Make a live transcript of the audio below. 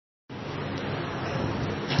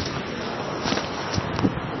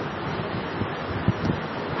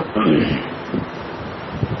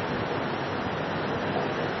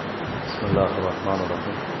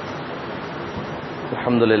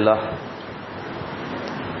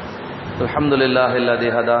الحمد لله الذي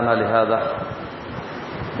هدانا لهذا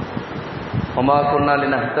وما كنا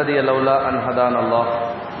لنهتدي لولا أن هدانا الله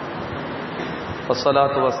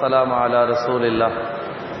والصلاة والسلام على رسول الله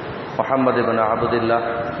محمد بن عبد الله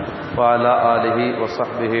وعلى آله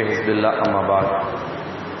وصحبه حزب الله أما بعد.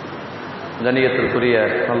 கண்ணியத்திற்குரிய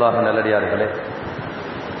அல்லாஹ் நல்லடியார்களே,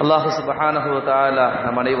 அல்லாஹ் சுப்ஹானஹு வ தஆலா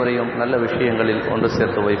நம் அனைவரையும் நல்ல விஷயங்களில் ஒன்று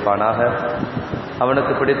சேர்த்து வைப்பானாக.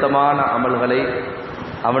 அவனுக்கு பிடித்தமான அமல்களை,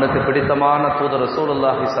 அவனுக்கு பிடித்தமான தூதர்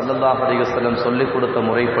ரசூலுல்லாஹி ஸல்லல்லாஹு அலைஹி வஸல்லம் சொல்லிக் கொடுத்த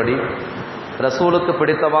முறைப்படி, ரசூலுக்கு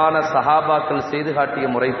பிடித்தமான சஹாபாக்கள் செய்து காட்டிய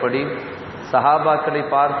முறைப்படி, சஹாபாக்களை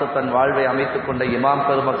பார்த்து தன் வாழ்வை அமைத்துக் கொண்ட இமாம்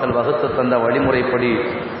பெருமக்கள் வகுத்து தந்த வழிமுறைப்படி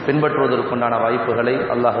பின்பற்றுவதற்குண்டான வாய்ப்புகளை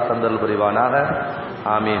அல்லாஹ் தந்தல் புரிவானாக.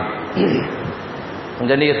 ஆமீன்.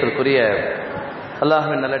 கண்ணியத்திற்குரிய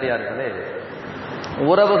அல்லாஹ்வின் நல்லடியார்களே,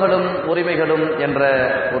 உறவுகளும் உரிமைகளும் என்ற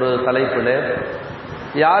ஒரு தலைப்பில்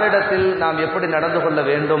யாரிடத்தில் நாம் எப்படி நடந்து கொள்ள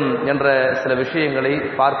வேண்டும் என்ற சில விஷயங்களை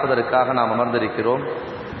பார்ப்பதற்காக நாம் அமர்ந்திருக்கிறோம்.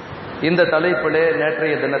 இந்த தலைப்பிலே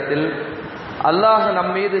நேற்றைய தினத்தில் அல்லாஹ்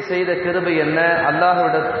நம் மீது செய்த கிருபை என்ன,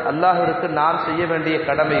 அல்லாஹ்விற்கு நாம் செய்ய வேண்டிய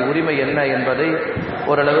கடமை உரிமை என்ன என்பதை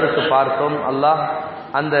ஓரளவிற்கு பார்த்தோம். அல்லாஹ்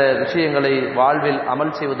அந்த விஷயங்களை வாழ்வில்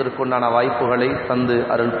அமல் செய்வதற்குண்டான வாய்ப்புகளை தந்து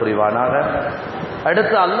அருள் புரிவானாக.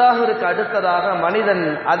 அடுத்து, அல்லாஹ்விற்கு அடுத்ததாக மனிதன்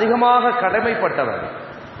அதிகமாக கடமைப்பட்டவன்.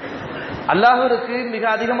 அல்லாஹ்விற்கு மிக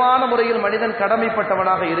அதிகமான முறையில் மனிதன்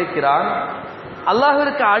கடமைப்பட்டவனாக இருக்கிறான்.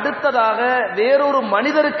 அல்லாஹ்விற்கு அடுத்ததாக வேறொரு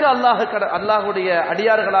மனிதருக்கு அல்லாஹ்வுடைய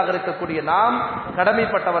அடியார்களாக இருக்கக்கூடிய நாம்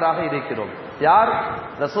கடமைப்பட்டவராக இருக்கிறோம். யார்?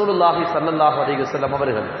 ரசூலுல்லாஹி ஸல்லல்லாஹு அலைஹி வஸல்லம்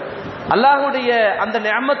அவர்கள். அல்லாஹ்வுடைய அந்த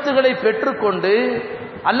நிஅமத்துகளை பெற்றுக்கொண்டு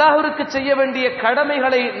அல்லாஹ்விற்கு செய்ய வேண்டிய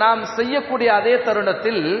கடமைகளை நாம் செய்யக்கூடிய அதே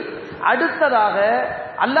தருணத்தில் அடுத்ததாக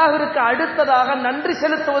அல்லாஹ்விற்கு அடுத்ததாக நன்றி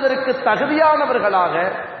செலுத்துவதற்கு தகுதியானவர்களாக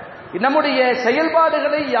நம்முடைய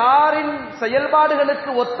செயல்பாடுகளை யாரின் செயல்பாடுகளுக்கு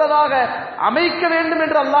ஒத்ததாக அமைக்க வேண்டும்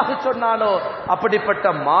என்று அல்லாஹ் சொன்னானோ அப்படிப்பட்ட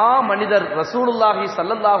மா மனிதர் ரசூலுல்லாஹி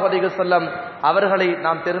ஸல்லல்லாஹு அலைஹி வஸல்லம் அவர்களை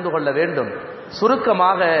நாம் தெரிந்து கொள்ள வேண்டும்.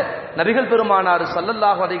 சுருக்கமாக, நபிகள் பெருமானார்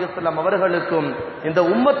ஸல்லல்லாஹு அலைஹி வஸல்லம் அவர்களுக்கும் இந்த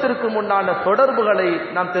உம்மத்திற்கும் உண்டான தொடர்புகளை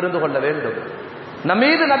நாம் தெரிந்து கொள்ள வேண்டும்.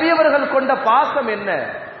 நம்மீது நபியவர்கள் கொண்ட பாசம் என்ன,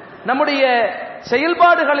 நம்முடைய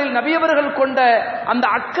செயல்பாடுகளில் நபியவர்கள் கொண்ட அந்த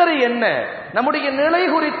அக்கறை என்ன, நம்முடைய நிலை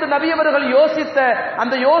குறித்து நபியவர்கள் யோசித்த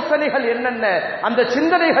அந்த யோசனைகள் என்னென்ன, அந்த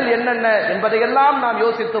சிந்தனைகள் என்னென்ன என்பதையெல்லாம் நாம்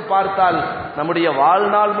யோசித்து பார்த்தால் நம்முடைய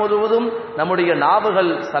வாழ்நாள் முழுவதும் நம்முடைய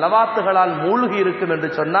நாவுகள் ஸலவாத்துகளால் மூழ்கி இருக்கும் என்று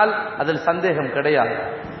சொன்னால் அதில் சந்தேகம் கிடையாது.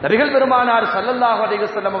 நபிகள் பெருமானார் ஸல்லல்லாஹு அலைஹி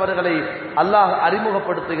வஸல்லம் அவர்களை அல்லாஹ்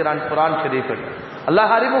அறிமுகப்படுத்துகிறான். குர்ஆன் ஷரீஃபில்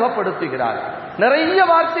அல்லாஹ் அறிமுகப்படுத்துகிறார். நிறைய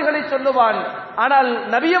வார்த்தைகளை சொல்லுவான். ஆனால்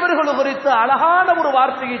நபியவர்கள் குறித்து அழகான ஒரு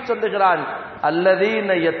வார்த்தையை சொல்லுகிறான். அல்லதீன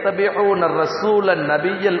யத்தபிஊன ரசூலன்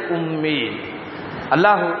நபியல் உம்மி.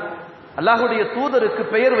 அல்லாஹ்வுடைய தூதருக்கு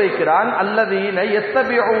பெயர் வைக்கிறான். அல்லதீன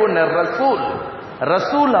யத்தபிஊன ரசூல்.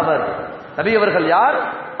 ரசூல் அவர். நபி அவர்கள் யார்?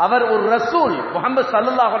 அவர் ஒரு ரசூல். முஹம்மது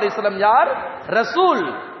ஸல்லல்லாஹு அலைஹி வஸல்லம் யார்? ரசூல்.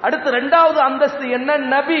 அடுத்து இரண்டாவது அந்தஸ்து என்ன?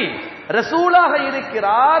 நபி. ரசூலாக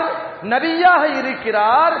இருக்கிறார், நபியாக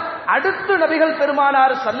இருக்கிறார். அடுத்து நபிகள்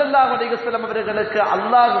பெருமானார் ஸல்லல்லாஹு அலைஹி வஸல்லம் அவர்களுக்கு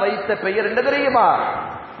அல்லாஹ் வைத்த பெயர் என்ன தெரியுமா?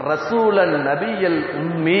 ரசூலன் நபியல்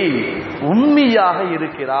உம்மி. உம்மியாக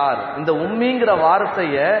இருக்கிறார். இந்த உம்மிங்கிற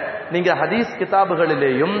வார்த்தையை நீங்க ஹதீஸ்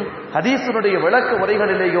கிதாபுகளிலேயும் ஹதீஸினுடைய விளக்க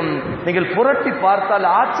உரைகளிலேயும் நீங்கள் புரட்டி பார்த்தால்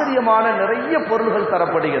ஆச்சரியமான நிறைய பொருள்கள்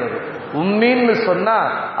தரப்படுகிறது. உம்மின்னு சொன்னா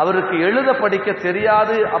அவருக்கு எழுத படிக்க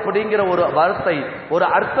தெரியாது அப்படிங்கிற ஒரு வார்த்தை, ஒரு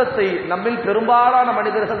அர்த்தத்தை நம்மில் பெரும்பாலான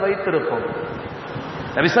மனிதர்கள் வைத்திருப்போம்.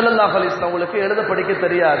 நபி ஸல்லல்லாஹு அலைஹி வஸல்லம் உங்களுக்கு எழுத படிக்க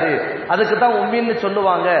தெரியாது, அதுக்கு தான் உம்மின்னு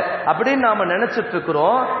சொல்லுவாங்க அப்படின்னு நாம நினைச்சிட்டு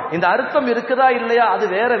இருக்கிறோம். இந்த அர்த்தம் இருக்குதா இல்லையா அது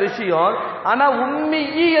வேற விஷயம். ஆனா உம்மி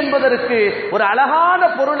என்பதற்கு ஒரு அழகான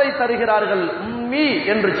பொருளை தருகிறார்கள். உம்மி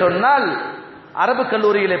என்று சொன்னால் அரபு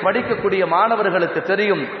கல்லூரியிலே படிக்கக்கூடிய மாணவர்களுக்கு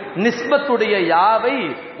தெரியும், நிஸ்பத்துடைய யாவை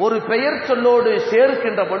ஒரு பெயர் சொல்லோடு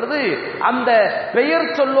சேர்க்கின்ற பொழுது அந்த பெயர்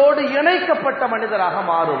சொல்லோடு இணைக்கப்பட்ட மனிதராக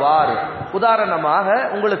மாறுவார். உதாரணமாக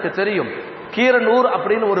உங்களுக்கு தெரியும், கீரனூர்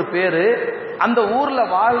அப்படின்னு ஒரு பேரு. அந்த ஊர்ல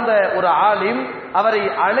வாழ்ந்த ஒரு ஆலிம் அவரை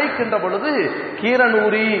அழைக்கின்ற பொழுது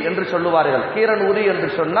கீரனூரி என்று சொல்லுவார்கள். கீரனூரி என்று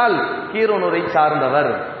சொன்னால் கீரனூரை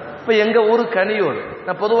சார்ந்தவர். இப்ப எங்க ஊரு கனியூர்,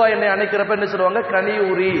 நான் பொதுவா என்னை அழைக்கிறப்ப என்ன சொல்லுவாங்க,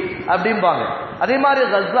 கனியூரி அப்படிம்பாங்க. அதே மாதிரி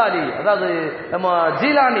கஸ்ஸாலி, அதாவது நம்ம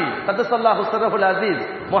ஜீலானி கத்தஸல்லாஹு ஸர்ரஹுல் அஸீஸ்,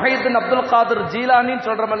 முஹைதீன் அப்துல் காதிர் ஜீலானின்னு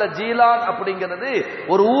சொல்றமல்ல, ஜீலான் அப்படிங்கிறது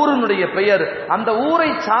ஒரு ஊரினுடைய பெயர். அந்த ஊரை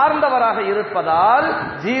சார்ந்தவராக இருப்பதால்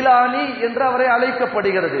ஜீலானி என்று அவரை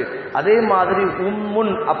அழைக்கப்படுகிறது. அதே மாதிரி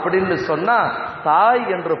உம்முன் அப்படின்னு சொன்னா தாய்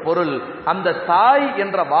என்ற பொருள். அந்த தாய்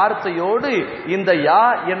என்ற வார்த்தையோடு இந்த யா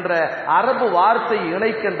என்ற அரபு வார்த்தை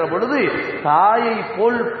இணைக்கின்ற பொழுது தாயை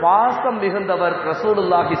போல் பாசம் மிகுந்தவர்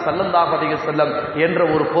ரசூலுல்லாஹி ஸல்லல்லாஹு அலைஹி வஸல்லம் என்ற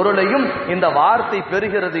ஒரு பொருளையும் இந்த வார்த்தை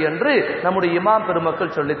பெறுகிறது என்று நம்முடைய இமாம்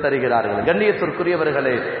பெருமக்கள் சொல்லித் தருகிறார்கள்.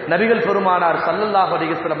 கண்ணியத்திற்குரியவர்களே, நபிகள் பெருமானார் ஸல்லல்லாஹு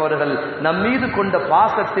அலைஹி வஸல்லம் அவர்கள் நம் மீது கொண்ட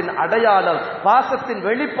பாசத்தின் அடையாளம், பாசத்தின்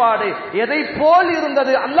வெளிப்பாடு எதை போல்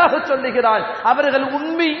இருந்தது? அல்லாஹ் சொல்லுகிறான், அவர்கள்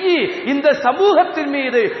உண்மையே இந்த சமூகத்தின்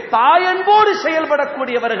மீது தாயன்போடு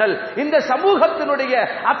செயல்படக்கூடியவர்கள், இந்த சமூகத்தினுடைய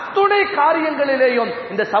அத்துணை காரியங்களிலேயும்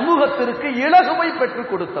இந்த சமூகத்திற்கு இலகுவை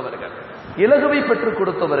பெற்றுக் கொடுத்தவர்கள், இலகுவை பெற்றுக்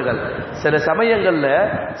கொடுத்தவர்கள். சில சமயங்கள்ல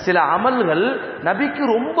சில அமல்கள் நபிக்கு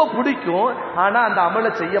ரொம்ப பிடிக்கும், ஆனா அந்த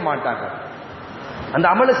அமலை செய்ய மாட்டாங்க, அந்த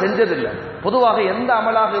அமலை செஞ்சதில்லை. பொதுவாக எந்த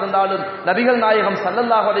அமலாக இருந்தாலும் நபிகள் நாயகம்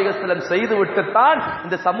ஸல்லல்லாஹு அலைஹி வஸல்லம் செய்துவிட்டுத்தான்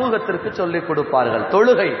இந்த சமூகத்திற்கு சொல்லிக் கொடுப்பார்கள்.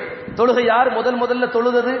 தொழுகை யார் முதல்ல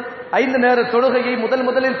தொழுதது? 5 நேர தொழுகையை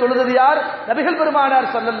முதலில் தொழுதது யார்? நபிகள் பெருமானார்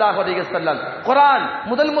ஸல்லல்லாஹு அலைஹி வஸல்லம். குர்ஆன்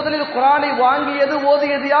முதலில் குர்ஆனை வாங்கியது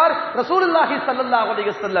ஓதியது யார்? ரசூலுல்லாஹி ஸல்லல்லாஹு அலைஹி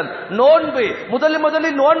வஸல்லம். நோன்பு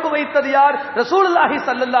முதலில் நோன்பு வைத்தது யார்? ரசூலுல்லாஹி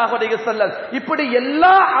ஸல்லல்லாஹு அலைஹி வஸல்லம். இப்படி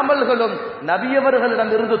எல்லா அமல்களும்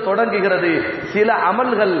நபியவர்களிடமிருந்து தொடங்குகிறது. சில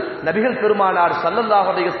அமல்கள் நபிகள் பெருமானார் ஸல்லல்லாஹு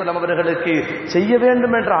அலைஹி வஸல்லம் அவர்களுக்கு செய்ய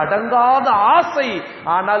வேண்டும் என்ற அடங்காத ஆசை,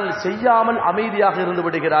 ஆனால் செய்யாமல் அமைதியாக இருந்து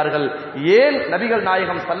விடுகிறார்கள். ஏன் நபிகள்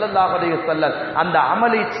நாயகம் ஸல்லல்லாஹு அலைஹி வஸல்லம் அந்த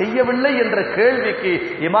அமலை செய்யவில்லை என்ற கேள்விக்கு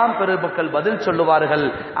இமாம் பெருமக்கள் பதில் சொல்லுவார்கள்.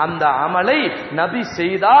 அந்த அமலை நபி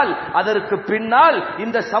செய்தால் அதற்கு பின்னால்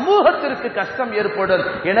இந்த சமூகத்திற்கு கஷ்டம் ஏற்படும்,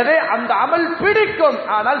 எனவே அந்த அமல் பிடிக்கும்,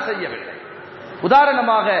 ஆனால் செய்யவில்லை.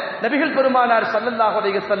 உதாரணமாக நபிகள் பெருமானார் ஸல்லல்லாஹு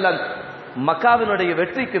அலைஹி வஸல்லம் மக்காவினுடைய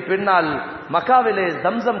வெற்றிக்கு பின்னால் மக்காவிலே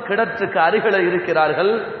ஜம்சம் கிணற்றுக்கு அருகில்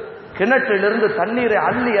இருக்கிறார்கள். கிணற்றிலிருந்து தண்ணீரை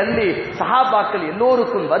அள்ளி சஹாபாக்கள்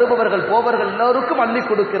எல்லோருக்கும், வருபவர்கள் போவர்கள் எல்லோருக்கும் அள்ளி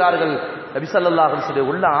கொடுக்கிறார்கள். நபி ஸல்லல்லாஹு அலைஹி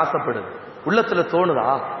வஸல்லம் உள்ள ஆசைப்படுது, உள்ளத்துல தோணுதா,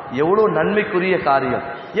 எவ்வளவு நன்மைக்குரிய காரியம்,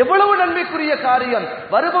 எவ்வளவு நன்மைக்குரிய காரியம்,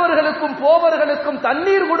 வருபவர்களுக்கும் போவர்களுக்கும்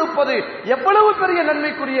தண்ணீர் கொடுப்பது எவ்வளவு பெரிய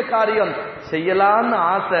நன்மைக்குரிய காரியம், செய்யலாம்னு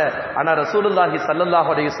ஆசை. ஆனா ரசூலுல்லாஹி ஸல்லல்லாஹு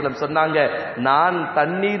அலைஹி வஸல்லம் சொன்னாங்க, நான்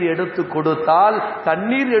தண்ணீர் எடுத்து கொடுத்தால்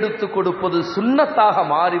தண்ணீர் எடுத்து கொடுப்பது சுன்னத்தாக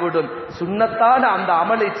மாறிவிடும், சுன்னத்தான அந்த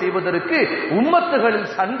அமலை செய்வதற்கு உம்மத்துகளில்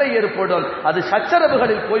சண்டை ஏற்படும், அது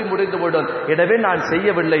சச்சரவுகளில் போய் முடிந்துவிடும், எனவே நான்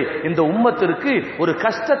செய்யவில்லை, இந்த உம்மத்திற்கு ஒரு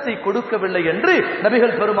கஷ்டத்தை கொடுக்கவில்லை என்று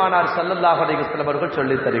நபிகள் பெருமானார் ஸல்லல்லாஹு அலைஹி வஸல்லம் அவர்கள்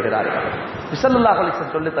சொல்லித் தருகிறார்கள். ஸல்லல்லாஹு அலைஹி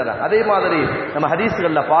வஸல்லம் சொல்லித் தராங்க. அதே மாதிரி நம்ம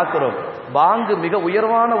ஹதீஸ்கள்ல பார்க்கிறோம், பாங்கு மிக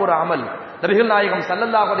உயர்வான ஒரு அமல். நபிகள் நாயகம்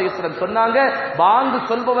ஸல்லல்லாஹு அலைஹி வஸல்லம் சொன்னாங்க, பாங்கு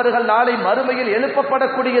சொல்பவர்கள் நாளை மறுமையில்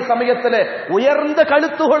எழுப்பப்படக்கூடிய சமயத்தில் உயர்ந்த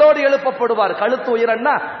கழுத்துகளோடு எழுப்பப்படுவார். கழுத்து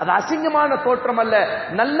உயரன்னா அது அசிங்கமான தோற்றம் அல்ல,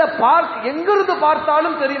 நல்ல எங்கிருந்து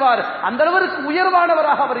பார்த்தாலும் தெரிவார், அந்த அளவிற்கு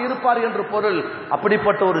உயர்வானவராக அவர் இருப்பார் என்று பொருள்.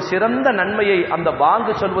 அப்படிப்பட்ட ஒரு சிறந்த நன்மையை அந்த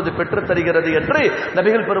பாங்கு சொல்வது பெற்று தருகிறது என்று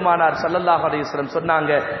நபிகள் பெருமானார் ஸல்லல்லாஹு அலைஹி வஸல்லம்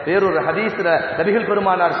சொன்னாங்க. வேறொரு ஹதீஸ்ல நபிகள்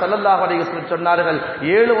பெருமானார் ஸல்லல்லாஹு அலைஹி வஸல்லம் சொன்னார்கள்,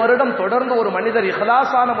 7 வருடம் தொடர்ந்து ஒரு மனிதர்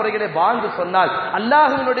இஹ்லாஸான முறையிலே பாங்கு சொன்னால்,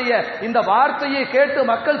 அல்லாஹ்வினுடைய இந்த வார்த்தையை கேட்டு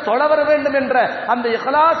மக்கள் தொழ வர வேண்டும் என்ற அந்த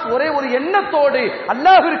இஹ்லாஸ் ஒரே ஒரு எண்ணத்தோடு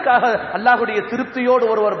அல்லாஹ்விற்காக, அல்லாஹ்வுடைய திருப்தியோடு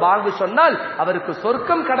ஒருவர் பாங்கு சொன்னால் அவருக்கு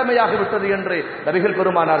சொர்க்கம் கடமையாகி விட்டது என்று நபிகள்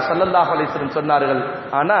பெருமானார் ஸல்லல்லாஹு அலைஹி வஸல்லம் சொன்னார்கள்.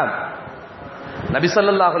 ஆனா நபி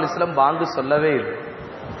ஸல்லல்லாஹு அலைஹி வஸல்லம் பாங்கு சொல்லவே இல்லை,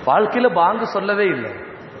 வாழ்க்கையில பாங்கு சொல்லவே இல்லை.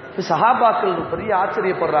 சஹாபாக்கள் பெரிய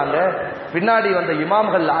ஆச்சரியப்படுறாங்க, பின்னாடி வந்த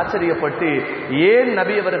இமாம்கள் ஆச்சரியப்பட்டு ஏன்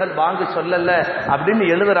நபி அவர்கள் பாங்கு சொல்லல அப்படின்னு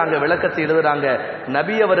எழுதுறாங்க, விளக்கத்தை எழுதுறாங்க.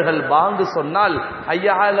 நபி அவர்கள் பாங்கு சொன்னால்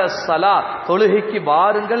ஐயா அல ஸலா, தொழுகைக்கு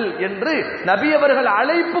வாருங்கள் என்று நபி அவர்கள்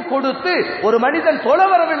அழைப்பு கொடுத்து ஒரு மனிதன் தொழ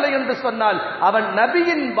வரவில்லை என்று சொன்னால் அவன்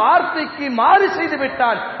நபியின் வார்த்தைக்கு மாறு செய்து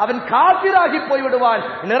விட்டான், அவன் காபிராகி போய்விடுவான்,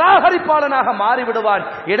 நிராகரிப்பாளனாக மாறிவிடுவான்.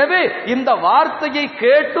 எனவே இந்த வார்த்தையை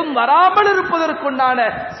கேட்டும் வராமல் இருப்பதற்குண்டான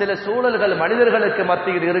சில சூழல்கள் மனிதர்களுக்கு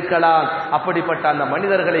மத்தியில் இருக்கலாம். அப்படிப்பட்ட அந்த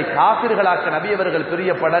மனிதர்களை காபிர்களாக்க நபி அவர்கள்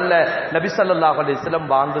பிரியப்படல. நபி ஸல்லல்லாஹு அலைஹி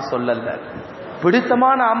வஸல்லம் பாங்கு சொல்லல.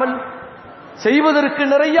 பிடித்தமான அமல் செய்வதற்கு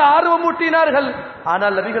நிறைய ஆர்வம் ஊட்டினார்கள்,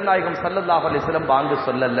 ஆனால் நபிகள் நாயகம் ஸல்லல்லாஹு அலைஹி வஸல்லம் பாங்கு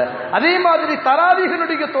சொல்லல. அதே மாதிரி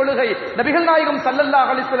தராவீஹினுடைய தொழுகை நபிகள் நாயகம் ஸல்லல்லாஹு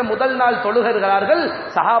அலைஹி வஸல்லம் முதல் நாள் தொழுகிறார்கள்,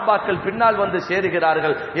 சஹாபாக்கள் பின்னால் வந்து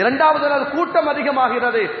சேருகிறார்கள். 2வது நாள் கூட்டம்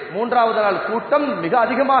அதிகமாகிறது, 3வது நாள் கூட்டம் மிக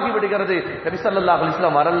அதிகமாகி விடுகிறது. நபி ஸல்லல்லாஹு அலைஹி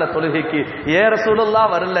வஸல்லம் வரல தொழுகைக்கு. ஏ ரசூலுல்லாஹ்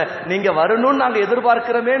வரல, நீங்க வரணும்னு நாங்க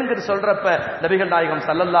எதிர்பார்க்கிறோமே என்று சொல்றப்ப நபிகள் நாயகம்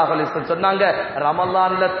ஸல்லல்லாஹு அலைஹி வஸல்லம் சொன்னாங்க,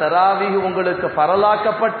 ரமலான்ல தராவீஹ் உங்களுக்கு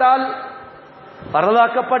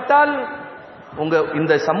பரலாக்கப்பட்டால்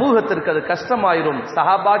இந்த சமூகத்திற்கு அது கஷ்டமாயிரும்.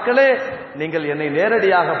 சஹாபாக்களே, நீங்கள் என்னை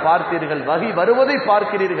நேரடியாக பார்த்தீர்கள், வகி வருவதை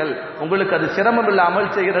பார்க்கிறீர்கள், உங்களுக்கு அது சிரமம் இல்ல அமல்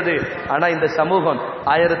செய்கிறது. ஆனா இந்த சமூகம்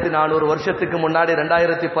 1400 வருஷத்துக்கு முன்னாடி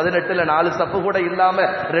 2018 4 சப்பு கூட இல்லாம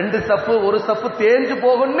 2 சப்பு 1 சப்பு தேஞ்சு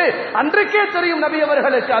போகும்னு அன்றைக்கே தெரியும் நபி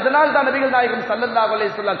அவர்களுக்கு. அதனால் தான் நபிகள் நாயகம் ஸல்லல்லாஹு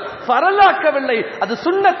அலைஹி வஸல்லம் ஃபரலாக்கவில்லை, அது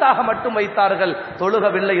சுன்னத்தாக மட்டும் வைத்தார்கள்.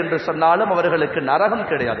 தொழுகவில்லை என்று சொன்னாலும் அவர்களுக்கு நரகம்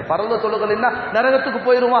கிடையாது. பரல தொழுகலைன்னா நரகத்துக்கு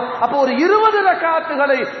போயிருவான். அப்போ ஒரு 20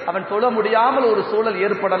 ரக்காத்துகளை அவன் தொழ முடியாமல் ஒரு சூழல்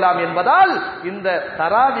ஏற்படலாம் என்பதால் இந்த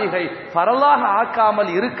தராவீகை ஃபரலாக ஆக்காமல்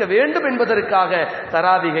இருக்க வேண்டும் என்பதற்காக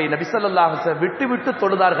தராவீகை நபி ஸல்லல்லாஹு அலைஹி வஸல்லம் விட்டு விட்டு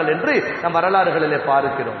தொழுதார்கள் என்று நம் வரலாறுகளிலே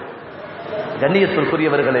பார்க்கிறோம்.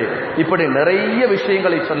 கண்ணியத்திற்குரியவர்களே, இப்படி நிறைய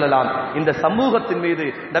விஷயங்களை சொல்லலாம். இந்த சமூகத்தின் மீது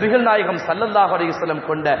நபிகள் நாயகம் ஸல்லல்லாஹு அலைஹி வஸல்லம்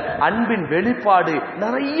கொண்ட அன்பின் வெளிப்பாடு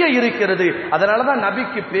நிறைய இருக்கிறது. அதனாலதான்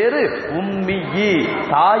நபிக்கு பேரு உம்மியி,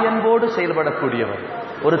 தாயன்போடு செயல்படக்கூடியவர்.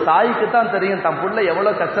 ஒரு தாய்க்கு தான் தெரியும் தன் புள்ளை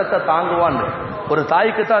எவ்வளவு கஷ்டத்தை தாங்குவான்னு. ஒரு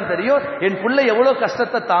தாய்க்கு தான் தெரியும் என் புள்ளை எவ்வளவு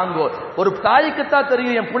கஷ்டத்தை தாங்கும். ஒரு தாய்க்கு தான்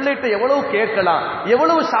தெரியும் என் பிள்ளைகிட்ட எவ்வளவு கேட்கலாம்,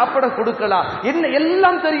 எவ்வளவு சாப்பிட கொடுக்கலாம், என்ன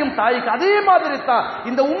எல்லாம் தெரியும் தாய்க்கு. அதே மாதிரி தான்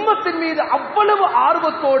இந்த உம்மத்தின் மீது அவ்வளவு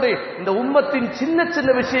ஆர்வத்தோடு இந்த உம்மத்தின் சின்ன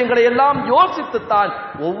சின்ன விஷயங்களை எல்லாம் யோசித்துத்தான்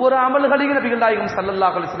ஒவ்வொரு அமல்களையும் நபிகள் நாயகம்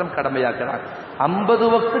ஸல்லல்லாஹு அலைஹி வஸல்லம் கடமையாக்கிறார். 50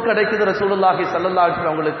 வக்து கிடைக்குது ரசூலுல்லாஹி ஸல்லல்லாஹு அலைஹி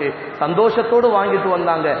வஸல்லம் அவங்களுக்கு. சந்தோஷத்தோடு வாங்கிட்டு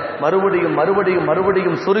வந்தாங்க. மறுபடியும் மறுபடியும் மறுபடியும்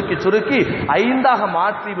சுருக்கி சுருக்கி 5ஆக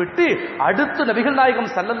மாற்றி விட்டு அடுத்து நபிகள் நாயகம்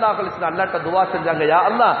ஸல்லல்லாஹு அலைஹி வஸல்லம் அல்லாஹ்ட்ட துஆ செஞ்சாங்க, யா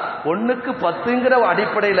அல்லாஹ் 1க்கு 10ங்கிற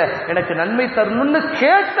அடிப்படையில் எனக்கு நன்மை தரணும்னு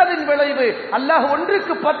கேட்டதின் விளைவு அல்லாஹ்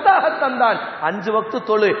 1க்கு 10ஆக தந்தான். 5 வக்து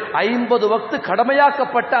தொழு, 50 வக்து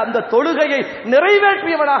கடமையாக்கப்பட்ட அந்த தொழுகையை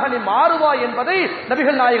நிறைவேற்றியவனாக நீ மாறுவாய் என்பதை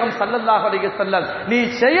நபிகள் நாயகம் ஸல்லல்லாஹு அலைஹி வஸல்லம் நீ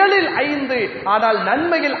செயலில் 5 ஆனால்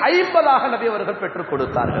நன்மையில் 50ஆக நபி அவர்கள் பெற்றுக்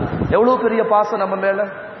கொடுத்தார்கள். எவ்வளவு பெரிய பாசம் நம்ம மேல,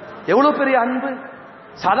 எவ்வளவு பெரிய அன்பு.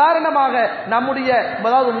 சாதாரணமாக நம்முடைய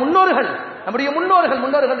முன்னோர்கள்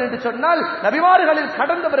என்று சொன்னால் நபிமார்களில்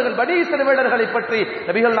கடந்தவர்கள் பனி இஸ்ரவேலர்களை பற்றி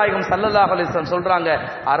நபிகள் நாயகம் ஸல்லல்லாஹு அலைஹி வஸல்லம் சொல்றாங்க,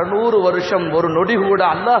 600 வருஷம் ஒரு நொடி கூட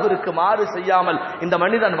அல்லாஹ்விற்கு மாறு செய்யாமல் இந்த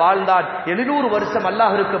மனிதன் வாழ்ந்தான், 700 வருஷம்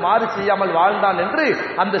அல்லாஹ்விற்கு மாறு செய்யாமல் வாழ்ந்தான் என்று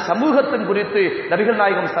அந்த சமூகத்தின் குறித்து நபிகள்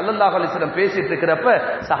நாயகம் ஸல்லல்லாஹு அலைஹி வஸல்லம் பேசிட்டு இருக்கிறப்ப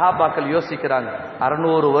சஹாபாக்கள் யோசிக்கிறாங்க,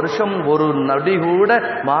 600 வருஷம் ஒரு நொடி கூட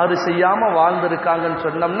மாறு செய்யாம வாழ்ந்திருக்காங்கன்னு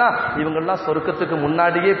சொன்னோம்னா இவங்கெல்லாம் சொர்க்கத்துக்கு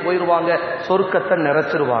முன்னாடியே போயிருவாங்க, சொர்க்கத்தை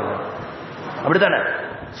நிறைச்சிருவாங்க. அப்படித்தானே?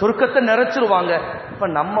 சொர்க்கத்தை நிறைச்சிருவாங்க. இப்ப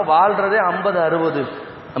நம்ம வாழ்றதே 50-60,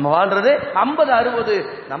 நம்ம வாழ்றதே 50-60.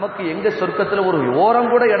 நமக்கு எங்க சொர்க்கத்துல ஒரு ஓரம்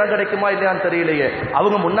கூட இடம் கிடைக்குமா இல்லையான்னு தெரியலையே.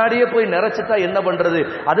 அவங்க முன்னாடியே போய் நிறைச்சிட்டா என்ன பண்றது?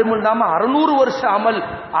 அதுவும் இல்லாம 600 வருஷ அமல்,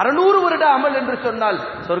 600 வருட அமல் என்று சொன்னால்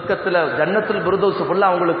சொர்க்கத்துல ஜன்னத்துல் பிர்தௌஸ்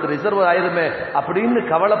ஃபுல்லா அவங்களுக்கு ரிசர்வ் ஆயிருமே அப்படின்னு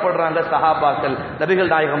கவலைப்படுறாங்க சஹாபாக்கள்.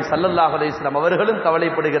 நபிகள் நாயகம் ஸல்லல்லாஹு அலைஹி வஸல்லம் அவர்களும்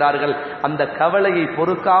கவலைப்படுகிறார்கள். அந்த கவலையை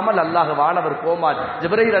பொறுக்காமல் அல்லாஹ் வானவர் கோமான்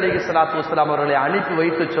ஜிப்ரீல் அலைஹிஸ்ஸலாத்து வஸ்ஸலாம் அவர்களை அனுப்பி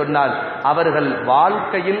வைத்து சொன்னால் அவர்கள்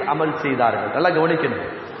வாழ்க்கையில் அமல் செய்தார்கள். நல்லா கவனிக்கணும்.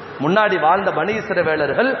 முன்னாடி வாழ்ந்த பனி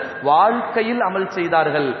இஸ்ரவேலர்கள் வாழ்க்கையில் அமல்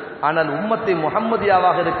செய்தார்கள். ஆனால் உம்மத்தை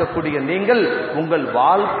முஹம்மதியாவாக இருக்கக்கூடிய நீங்கள் உங்கள்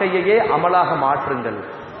வாழ்க்கையையே அமலாக மாற்றுங்கள்.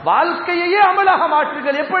 வாழ்க்கையையே அமலாக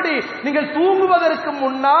மாற்றுங்கள். எப்படி? நீங்கள் தூங்குவதற்கு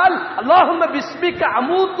முன்னால் அல்லாஹும்ம பிஸ்மிக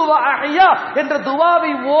அமூது வ அஹ்யா என்ற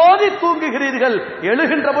துஆவை ஓதி தூங்குகிறீர்கள்.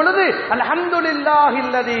 எழுகின்ற பொழுது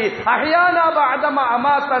அல்ஹம்துலில்லாஹில்லதி அஹ்யானா பஅத மா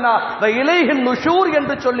அமாதனா வ இலைஹின் நுஷூர்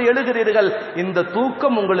என்று சொல்லி எழுகிறீர்கள். இந்த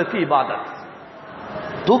தூக்கம் உங்களுக்கு இபாதத்.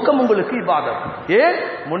 தூக்கம் உங்களுக்கு இபாதத். ஏன்?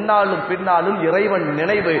 முன்னாலும் பின்னாலும் இறைவன்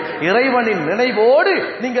நினைவு, இறைவனின் நினைவோடு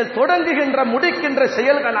நீங்கள் தொடங்குகின்ற முடிக்கின்ற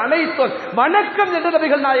செயல்கள் அனைத்தும் வணக்கம் என்று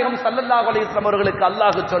நபிகள் நாயகம் ஸல்லல்லாஹு அலைஹி வஸல்லம் அவர்களுக்கு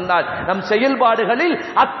அல்லாஹ் சொன்னார். நம் செயல்பாடுகளில்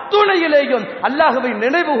அத்துணையிலேயும் அல்லாஹ்வை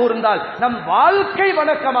நினைவு கூர்ந்தால் நம் வாழ்க்கை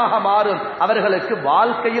வணக்கமாக மாறும். அவர்களுக்கு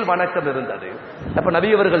வாழ்க்கையில் வணக்கம் இருந்தது. அப்ப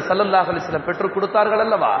நபி அவர்கள் ஸல்லல்லாஹு அலைஹி வஸல்லம் பெற்றுக் கொடுத்தார்கள்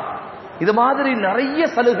அல்லவா? இது மாதிரி நிறைய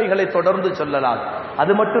சலுகைகளை தொடர்ந்து சொல்லலாம்.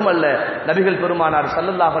 அது மட்டுமல்ல, நபிகள் பெருமானார்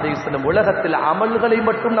ஸல்லல்லாஹு அலைஹி வஸல்லம் உலகத்தில் அமல்களை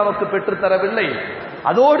மட்டும் நமக்கு பெற்றுத் தரவில்லை,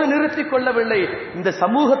 அதோடு நிறுத்திக் கொள்ளவில்லை. இந்த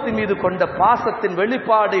சமூகத்தின் மீது கொண்ட பாசத்தின்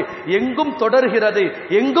வெளிப்பாடு எங்கும் தொடர்கிறது,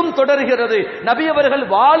 எங்கும் தொடர்கிறது. நபி அவர்கள்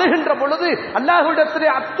வாழுகின்ற பொழுது அல்லாஹ்விடத்திலே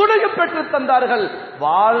அத்துணையும் பெற்று தந்தார்கள்.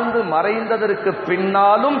 வாழ்ந்து மறைந்ததற்கு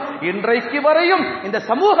பின்னாலும் இன்றைக்கு வரையும் இந்த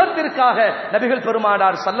சமூகத்திற்காக நபிகள்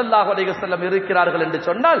பெருமானார் ஸல்லல்லாஹு அலைஹி வஸல்லம் இருக்கிறார்கள் என்று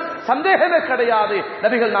சொன்னால் சந்தேகமே கிடையாது.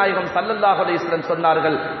 நபிகள் நாயகம் ஸல்லல்லாஹு அலைஹி வஸல்லம்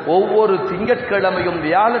சொன்னார்கள், ஒவ்வொரு திங்கட்கிழமையும்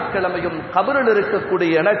வியாழக்கிழமையும் கபரில்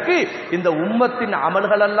இருக்கக்கூடிய எனக்கு இந்த உம்மத்தின்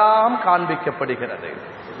அமல்கள் எல்லாம் காண்பிக்கப்படுகிறது,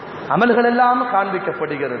 அமல்கள் எல்லாம்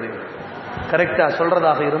காண்பிக்கப்படுகிறது. கரெக்டா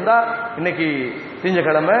சொல்றதாக இருந்தா இன்னைக்கு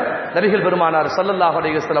திங்கட்கிழமை நபிகள் பெருமானார் ஸல்லல்லாஹு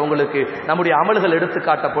அலைஹி வஸல்லம் உங்களுக்கு நம்முடைய அமல்கள் எடுத்து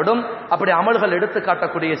காட்டப்படும். அப்படி அமல்கள் எடுத்து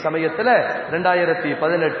காட்டக்கூடிய சமயத்தில்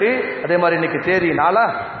 2018 அதே மாதிரி இன்னைக்கு தேதி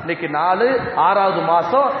இன்னைக்கு 4/6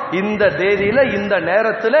 மாசம் இந்த தேதியில இந்த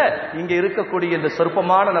நேரத்தில் இங்க இருக்கக்கூடிய இந்த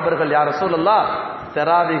சொற்பமான நபர்கள் யார் ரசூலுல்லாஹ்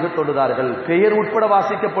தராவீஹ் தொழுதார்கள். பெயர் உட்பட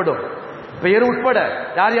வாசிக்கப்படும். பெயர் உட்பட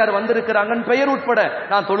யார் யார் வந்திருக்கிறாங்கன்னு பெயர் உட்பட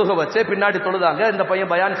நான் தொழுக வச்சே பின்னாடி தொழுதாங்க, இந்த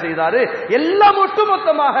பையன் பயான் செய்தாரு, எல்லாம்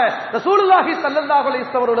ஒட்டுமொத்தமாக ரசூலுல்லாஹி ஸல்லல்லாஹு அலைஹி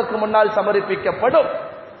வஸல்லம் அவர்களுக்கு முன்னால் சமர்ப்பிக்கப்படும்.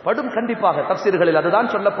 கண்டிப்பாக தஃசீர்களில் அதுதான்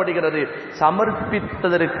சொல்லப்படுகிறது.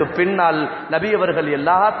 சமர்ப்பித்ததற்கு பின்னால் நபி அவர்கள்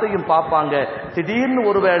எல்லாத்தையும் பார்ப்பாங்க. திடீர்னு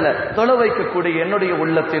ஒருவேளை தொழ வைக்கக்கூடிய என்னுடைய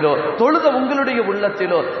உள்ளத்திலோ தொழுத உங்களுடைய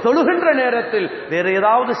உள்ளத்திலோ தொழுகின்ற நேரத்தில் வேற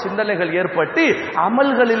ஏதாவது சிந்தனைகள் ஏற்பட்டு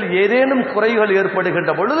அமல்களில் ஏதேனும் குறைகள்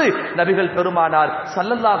ஏற்படுகின்ற பொழுது நபிகள் பெருமானார்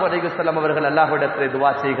ஸல்லல்லாஹு அலைஹி வஸல்லம் அவர்கள் அல்லாஹ்விடத்தில்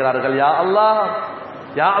துஆ செய்கிறார்கள், யா அல்லாஹ்,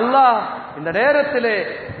 யா அல்லாஹ், இந்த நேரத்திலே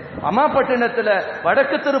அம்மாப்பட்டினத்தில்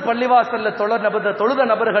வடக்கு திரு பள்ளிவாசல்ல தொழுத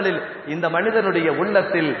நபர்களில் இந்த மனிதனுடைய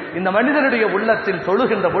உள்ளத்தில்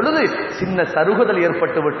தொழுகின்ற பொழுது சின்ன சருகுதல்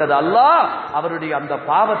ஏற்பட்டு விட்டது, அல்லாஹ் அவருடைய அந்த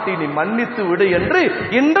பாவத்தை நீ மன்னித்து விடு என்று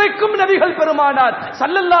இன்றைக்கும் நபிகள் பெருமானார்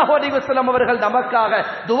ஸல்லல்லாஹு அலைஹி வஸல்லம் அவர்கள் நமக்காக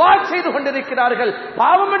துஆ செய்து கொண்டிருக்கிறார்கள்,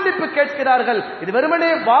 பாவ மன்னிப்பு கேட்கிறார்கள். இது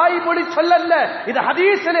வெறுமனே வாய்மொழி சொல்லல்ல, இது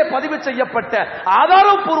ஹதீஸிலே பதிவு செய்யப்பட்ட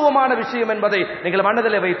ஆதாரபூர்வமான விஷயம் என்பதை நீங்கள்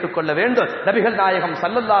மனதிலே வைத்துக் கொள்ள வேண்டும். நபிகள் நாயகம்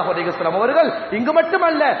ஸல்லல்லாஹு அலைஹி வஸல்லம் அவர்கள் இங்கு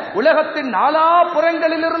மட்டுமல்ல உலகத்தின்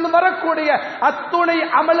நாலாபுறங்களில் இருந்து வரக்கூடிய அத்துணை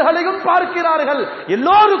அமல்களையும் பார்க்கிறார்கள்.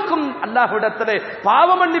 எல்லோருக்கும் அல்லாஹ்விடத்திலே பாவ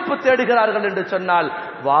மன்னிப்பு தேடுகிறார்கள் என்று சொன்னால்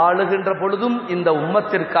வாழுகின்ற பொழுதும் இந்த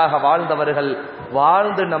உம்மத்திற்காக வாழ்ந்தவர்கள்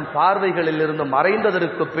வாழ்ந்து நம் பார்வைகளில் இருந்து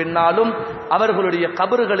மறைந்ததற்கு பின்னாலும் அவர்களுடைய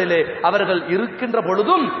கபறுகளிலே அவர்கள் இருக்கின்ற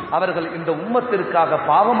பொழுதும் அவர்கள் இந்த உம்மத்திற்காக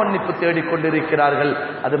பாவ மன்னிப்பு தேடிக்கொண்டிருக்கிறார்கள்.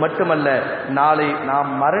 அது மட்டுமல்ல, நாளை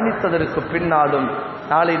நாம் மரணித்ததற்கு பின்னாலும்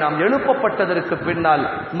நாளை நாம் எழுப்பப்பட்டதற்கு பின்னால்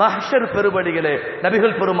மஹ்ஷர் பெருவழியிலே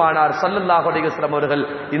நபிகள் பெருமானார் ஸல்லல்லாஹு அலைஹி வஸல்லம் அவர்கள்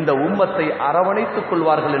இந்த உம்மத்தை அரவணைத்துக்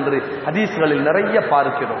கொள்வார்கள் என்று ஹதீஸ்களில் நிறைய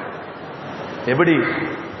பார்க்கிறோம். எப்படி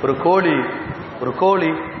ஒரு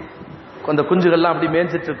கோழி அந்த குஞ்சுகள்லாம் அப்படி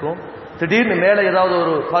மேய்ஞ்சிட்டு இருக்கும், திடீர்னு மேலே ஏதாவது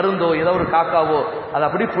ஒரு பருந்தோ ஏதாவது ஒரு காக்காவோ அது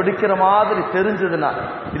அப்படி பிடிக்கிற மாதிரி தெரிஞ்சதுன்னா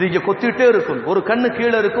இது இங்க கொத்திட்டே இருக்கும். ஒரு கண்ணு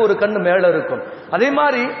கீழே இருக்கும், ஒரு கண்ணு மேல இருக்கும். அதே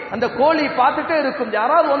மாதிரி அந்த கோழி பார்த்துட்டே இருக்கும்.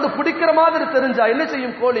 யாராவது வந்து பிடிக்கிற மாதிரி தெரிஞ்சா என்ன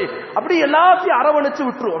செய்யும்? கோழி அப்படி எல்லாத்தையும் அரவணைச்சு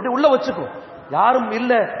விட்டுரும், அப்படி உள்ள வச்சுக்கும். யாரும்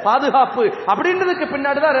இல்ல, பாதுகாப்பு அப்படின்றதுக்கு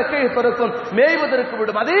பின்னாடிதான் ரெக்கையை திறக்கும், மேய்வதற்கு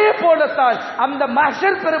விடும். அதே போலத்தான் அந்த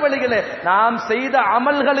மஹ்ஷர் பெருவழியிலே நாம் செய்த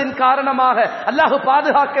அமல்களின் காரணமாக அல்லாஹ்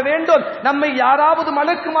பாதுகாக்க வேண்டும். நம்மை யாராவது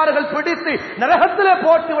மலக்குமார்கள் பிடித்து நரகத்திலே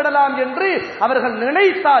போட்டு விடலாம் என்று அவர்கள்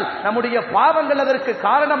நினைத்தால், நம்முடைய பாவங்கள் அதற்கு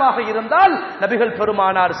காரணமாக இருந்தால் நபிகள்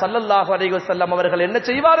பெருமானார் ஸல்லல்லாஹு அலைஹி வஸல்லம் அவர்கள் என்ன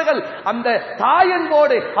செய்வார்கள்? அந்த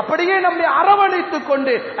தாயன்போடு அப்படியே நம்மை அரவணைத்துக்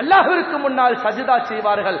கொண்டு அல்லாஹ்விற்கு முன்னால் சஜிதா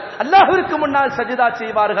செய்வார்கள். அல்லாஹ்விற்கு முன்னால் சஜிதா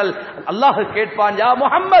செய்வார்கள். அல்லாஹ் கேட்பான், யா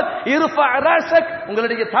முஹம்மத் இர்ஃபா ரஸக்,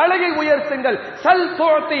 உங்களுடைய தலையை உயர்த்துங்கள், சல்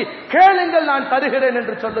துஅதி, கேளுங்கள் நான் தருகிறேன்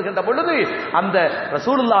என்று சொல்லுகின்ற பொழுது அந்த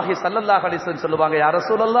ரசூலுல்லாஹி ஸல்லல்லாஹு அலைஹி வஸல்லம் சொல்லுவாங்க, யா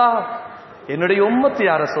ரசூலல்லாஹ், என்னுடைய உம்மத்து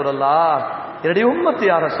யா ரசூலல்லாஹ், என்னுடைய உம்மத்து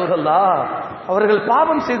யா ரசூலல்லாஹ், அவர்கள்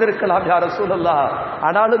பாவம் செய்திருக்கலாம் யா ரசூலல்லாஹ்,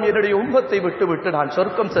 ஆனாலும் என்னுடைய உம்மத்தை விட்டு நான்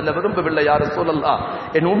சொர்க்கம் செல்ல விரும்பவில்லை யா ரசூலல்லாஹ்,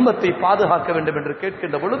 என் உம்மத்தை பாதுகாக்க வேண்டும் என்று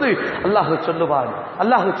கேட்கின்ற பொழுது அல்லாஹ்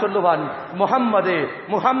சொல்லுவான்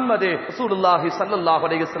முஹம்மதே ரசூலுல்லாஹி ஸல்லல்லாஹு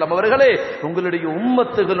அலைஹி வஸல்லம் அவர்களே, உங்களுடைய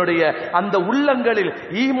உம்மத்துகளுடைய அந்த உள்ளங்களில்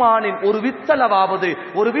ஈமானின் ஒரு வித்தளவாவது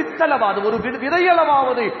ஒரு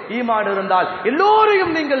விதையளவாவது ஈமான் இருந்தால்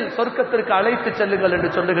எல்லோரையும் நீங்கள் சொர்க்கத்திற்கு அழைத்து செல்லுங்கள் என்று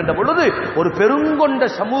சொல்லுகின்ற பொழுது ஒரு பெருங்கொண்ட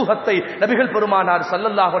சமூகத்தை நபிகள் பெருமானார்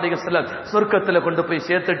ஸல்லல்லாஹு அலைஹி வஸல்லம் சொர்க்கத்தில் கொண்டு போய்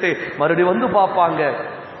சேர்த்துட்டு மறுபடி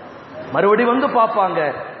வந்து பார்ப்பாங்க.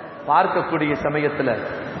 பார்க்கக்கூடிய சமயத்தில்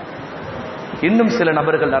இன்னும் சில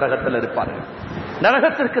நபர்கள் நரகத்தில் இருப்பார்கள்,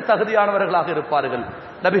 நரகத்திற்கு தகுதியானவர்களாக இருப்பார்கள்.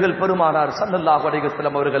 நபிகள் பெருமானார் ஸல்லல்லாஹு அலைஹி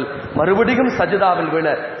வஸல்லம் அவர்கள் மறுபடியும்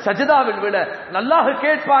சஜிதாவில் விழ அல்லாஹ்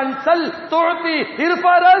கேட்பான், சல் துஅதி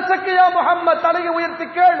இர்ஃபா ரஸக யா முஹம்மத், தலையை உயர்த்தி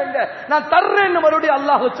கேளுங்க நான் தர்றேன்னு மறுபடியும்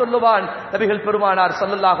அல்லாஹ் சொல்லுவான். நபிகள் பெருமானார்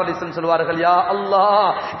ஸல்லல்லாஹு அலைஹி வஸல்லம் சொல்வார்கள், யா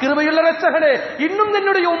அல்லாஹ், கிருபையுள்ள இரட்சகனே, இன்னும்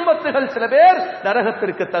என்னுடைய உம்மத்துகள் சில பேர்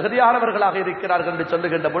நரகத்திற்கு தகுதியானவர்களாக இருக்கிறார்கள் என்று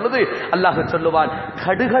சொல்லுகின்ற பொழுது அல்லாஹ் சொல்லுவான்,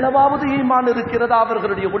 கடுகளவாவது ஈமான் இருக்கிறதா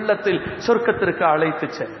அவர்களுடைய உள்ளத்தில், சொர்க்கத்திற்கு அழைத்து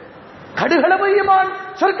செல். கடுகளவு ஈமான்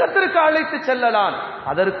சொர்க்கத்திற்கு அழைத்து செல்லலாம்.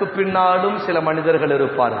 அதற்கு பின்னாலும் சில மனிதர்கள்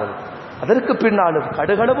இருப்பார்கள், அதற்கு பின்னாலும்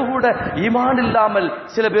கடுகளவு கூட ஈமான் இல்லாமல்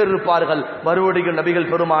சில பேர் இருப்பார்கள். மறுபடியும் நபிகள்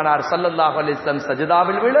பெருமானார் ஸல்லல்லாஹு அலைஹி வஸல்லம்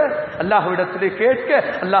சஜிதாவில் விழ அல்லாஹ்விடத்திலே கேட்க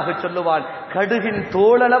அல்லாஹ் சொல்லுவான், கடுகின்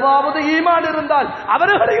தோளளவாவது ஈமான் இருந்தால்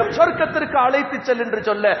அவர்களையும் சொர்க்கத்திற்கு அழைத்து செல் என்று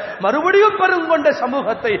சொல்ல மறுபடியும் பெருங்கொண்ட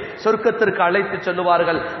சமூகத்தை சொர்க்கத்திற்கு அழைத்து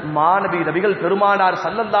செல்லுவார்கள். மாணவி நபிகள் பெருமானார்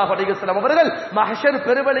ஸல்லல்லாஹு அலைஹி வஸல்லம் அவர்கள் மஹ்ஷர்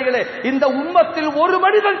பெருவெளியிலே இந்த உம்மத்தில் ஒரு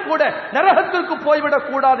மனிதன் கூட நரகத்திற்கு போய்விடக்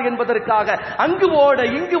கூடாது என்பதற்காக அங்கு ஓட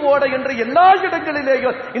இங்கு ஓட என்று எல்லா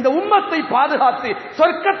இடங்களிலேயும் இந்த உம்மத்தை பாதுகாத்து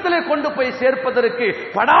சொர்க்கத்திலே கொண்டு போய் சேர்ப்பதற்கு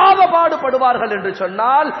படாத பாடுபடுவார்கள் என்று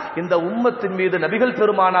சொன்னால் இந்த உம்மத்தின் மீது நபிகள்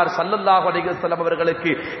பெருமானார் ஸல்லல்லாஹு அலைஹி வஸல்லம்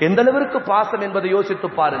அவர்களுக்கு எந்த அளவிற்கு பாசம் என்பதை யோசித்து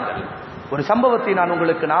பாருங்கள். ஒரு சம்பவத்தை நான்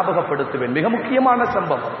உங்களுக்கு ஞாபகப்படுத்துவேன். மிக முக்கியமான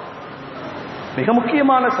சம்பவம், மிக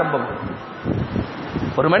முக்கியமான சம்பவம்.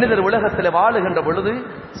 ஒரு மனிதர் உலகத்தில் வாழுகின்ற பொழுது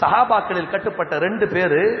சஹாபாக்களில் கட்டுப்பட்ட 2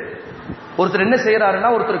 பேரு, ஒருத்தர் என்ன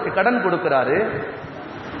செய்யறாருன்னா ஒருத்தருக்கு கடன் கொடுக்கிறாரு,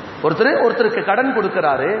 ஒருத்தருக்கு கடன்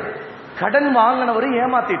கொடுக்கிறாரு. கடன் வாங்கினவரு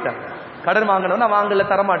ஏமாத்திட்டார். கடன் வாங்கினவன் நான் வாங்கல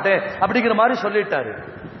தரமாட்டேன் அப்படிங்கிற மாதிரி சொல்லிட்டாரு.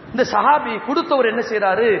 இந்த சஹாபி கொடுத்தவர் என்ன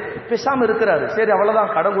செய்யறாரு, பேசாம இருக்கிறாரு. சரி அவ்வளவுதான்,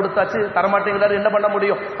 கடன் கொடுத்தாச்சு, தரமாட்டேங்கிறாரு, என்ன பண்ண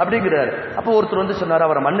முடியும் அப்படிங்கிறாரு. அப்போ ஒருத்தர் வந்து சொன்னாரு,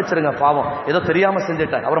 அவரை மன்னிச்சிருங்க பாவம், ஏதோ தெரியாம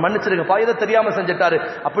செஞ்சுட்டாரு, அவரை மன்னிச்சிருங்க பாவம், ஏதோ தெரியாம செஞ்சுட்டாரு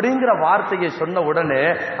அப்படிங்கிற வார்த்தையை சொன்ன உடனே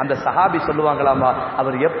அந்த சஹாபி சொல்லுவாங்களாமா,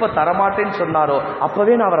 அவர் எப்ப தரமாட்டேன்னு சொன்னாரோ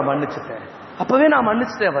அப்பவே நான் அவரை மன்னிச்சுட்டேன், அப்பவே நான்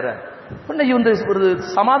மன்னிச்சுட்டேன் அவரை. ஒரு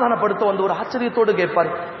சமாதானப்படுத்த வந்து ஒரு ஆச்சரியத்தோடு கேட்பார்,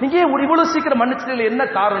 நீங்க இவ்வளவு சீக்கிரம் மன்னிச்சதில் என்ன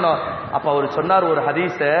காரணம்? அப்ப அவர் சொன்னார் ஒரு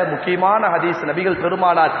ஹதீஸ, முக்கியமான ஹதீஸ். நபிகள்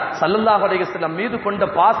பெருமானார் ஸல்லல்லாஹு அலைஹி வஸல்லம் மீது கொண்ட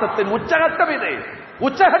பாசத்தின் உச்சகட்டம் இது,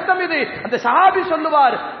 உச்சகட்டம் இது. அந்த சஹாபி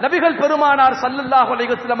சொல்லுவார், நபிகள் பெருமானார் ஸல்லல்லாஹு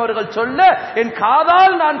அலைஹி வஸல்லம் அவர்கள் சொல்ல என்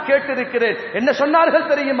காதால் நான் கேட்டிருக்கிறேன். என்ன சொன்னார்கள்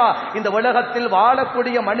தெரியுமா? இந்த உலகத்தில்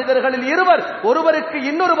வாழக்கூடிய மனிதர்களில் இருவர் ஒருவருக்கு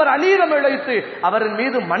இன்னொருவர் அநீதம் இழைத்து அவரின்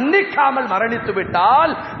மீது மன்னிக்காமல் மரணித்து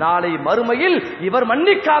விட்டால் நாளை மறுமையில் இவர்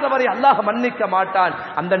மன்னிக்காதவரை அல்லாஹ் மன்னிக்க மாட்டான்.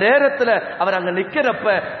 அந்த நேரத்தில் அவர் அங்க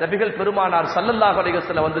நிக்கிறப்ப நபிகள் பெருமானார் ஸல்லல்லாஹு அலைஹி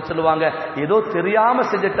வஸல்லம் வந்து சொல்லுவாங்க, ஏதோ தெரியாம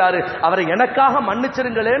செஞ்சிட்டாரு, அவரை எனக்காக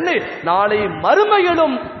மன்னிச்சிருங்களேன்னு நாளை மறுமையிலும்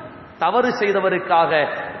தவறு செய்தவருக்காக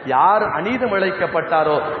யார் அநீதம்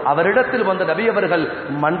இழைக்கப்பட்டாரோ அவரிடத்தில் வந்த நபி அவர்கள்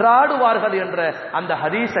மன்றாடுவார்கள் என்ற அந்த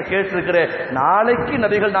ஹதீஸை கேட்டிருக்கிற நாளைக்கு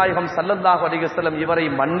நபிகள் நாயகம் ஸல்லல்லாஹு அலைஹி வஸல்லம் இவரை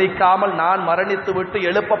மன்னிக்காமல் நான் மரணித்து விட்டு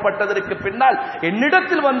எழுப்பப்பட்டதற்கு பின்னால்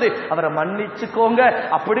என்னிடத்தில் வந்து அவரை மன்னிச்சுக்கோங்க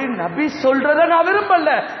அப்படி நபி சொல்றதை நான்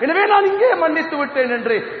விரும்பல, எனவே நான் இங்கே மன்னித்து விட்டேன்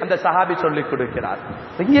என்று அந்த சஹாபி சொல்லிக் கொடுக்கிறார்.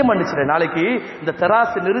 இங்கே மன்னிச்சிட்டேன். நாளைக்கு இந்த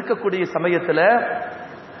தராசு நிற்கக்கூடிய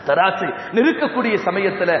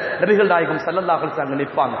சமயத்துல நபிகள் நாயகம் ஸல்லல்லாஹு அலைஹி வஸல்லம்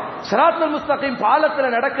நிப்பாங்க. ஸிராத்துல் முஸ்தகீம் பாலத்துல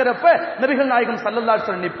நடக்கிறப்ப நபிகள் நாயகம் ஸல்லல்லாஹு அலைஹி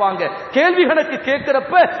வஸல்லம் நிப்பாங்க. கேள்வி கணக்கு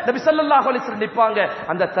கேட்கிறப்ப நபி ஸல்லல்லாஹு அலைஹி வஸல்லம் நிப்பாங்க.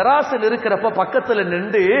 அந்த தராசு நிற்கிறப்ப பக்கத்துல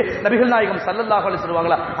நின்று நபிகள் நாயகம் ஸல்லல்லாஹு அலைஹி வஸல்லம்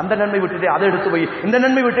சொல்லுவாங்களா, அந்த நன்மை விட்டுட்டு அதை எடுத்து வை, இந்த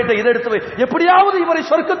நன்மை விட்டுட்டு இதை எடுத்து வை, எப்படியாவது இவரை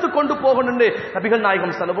சொர்க்கத்துக்கு கொண்டு போகணும்னு நபிகள்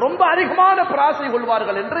நாயகம் ஸல்லல்லாஹு ரொம்ப அதிகமான பிராசை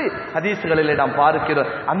கொள்வார்கள் என்று ஹதீஸ்களிலே நாம்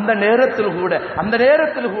பார்க்கிறோம். அந்த நேரத்தில்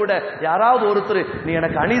கூட யாராவது ஒருத்தர் நீ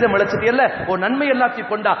எனக்கு அநீதம் இழைச்சிட்டியல்ல, ஓ நன்மை எல்லாத்தையும்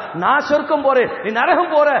கொண்டா, நான் சொர்க்கம் போறேன், நீ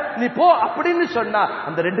நரகம் போற, நீ போ அப்படின்னு சொன்னா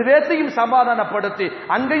அந்த 2 பேரையும் சமாதானப்படுத்தி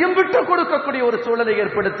அங்கேயும் விட்டு கொடுக்கக்கூடிய ஒரு சூழலை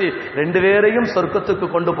ஏற்படுத்தி 2 பேரையும் சொர்க்கத்துக்கு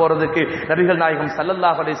கொண்டு போறதுக்கு நபிகள் நாயகம்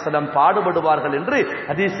ஸல்லல்லாஹு அலைஹி வஸல்லம் பாடுபடுவார்கள் என்று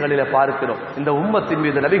ஹதீஸ்களிலே பார்க்கிறோம். இந்த உம்மத்தின்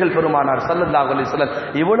மீது நபிகள் பெருமானார் ஸல்லல்லாஹு அலைஹி வஸல்லம்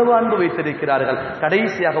இவ்வளவு அன்பு வைத்திருக்கிறார்கள்.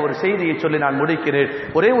 கடைசியாக ஒரு செய்தியை சொல்லி நான் முடிக்கிறேன்,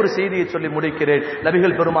 ஒரே ஒரு செய்தியை சொல்லி முடிக்கிறேன்.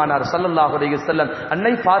 நபிகள் பெருமானார் ஸல்லல்லாஹு அலைஹி வஸல்லம்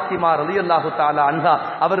அன்னை ஃபாத்திமா ரலியல்லாஹு தஆலா அன்ஹா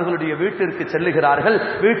அவர்களுடைய வீட்டிற்கு செல்லுகிறார்கள்.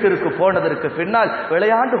 வீட்டிற்கு போனதற்கு பின்னால்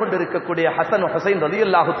விளையாண்டு கொண்டிருக்கக்கூடிய ஹசன் ஹுசைன்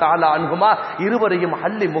ரலியல்லாஹு தஆலா அன்ஹுமா இருவரையும்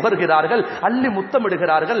அள்ளி முகர்கிறார்கள், அள்ளி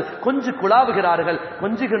முத்தமிடுகிறார்கள், கொஞ்சி குழாவுகிறார்கள்.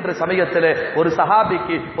 கொஞ்சுகின்ற சமயத்தில் ஒரு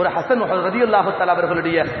சஹாபிக்கு ஒரு ஹசன் ரலியல்லாஹு தஆலா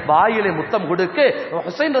அவர்களுடைய வாயிலே முத்தம் கொடுக்க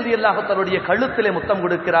ஹுசைன் ரலியல்லாஹு தஆலாவுடைய கழுத்திலே முத்தம்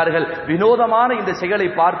கொடுக்கிறார்கள். வினோதமான இந்த செயலை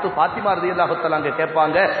பார்த்து ஃபாத்திமா ரலியல்லாஹு தஆலா அங்க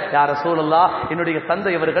கேட்பாங்க, யா ரசூலுல்லாஹ், என்னுடைய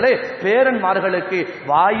தந்தை அவர்களே, பேரன்மார்களுக்கு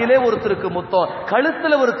வாயிலே ஒருத்தருக்கு முத்தம், கழுத்துல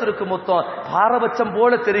ஒருத்தருக்கு முத்தம் பாரபட்சம்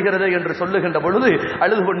போல தெரிகிறது என்று சொல்லுகின்ற பொழுது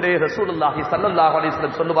அழுது கொண்டே ரசூலுல்லாஹி ஸல்லல்லாஹு அலைஹி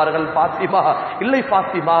வஸல்லம் சொல்லுவார்கள், ஃபாத்திமா, இல்லை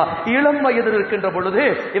ஃபாத்திமா, இளம் வயது இருக்கின்ற பொழுது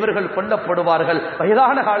இவர்கள் கொல்லப்படுவார்கள்,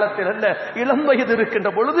 வயதான காலத்தில் அல்ல, இளம் வயது இருக்கின்ற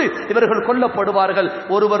பொழுது இவர்கள் கொல்லப்படுவார்கள்.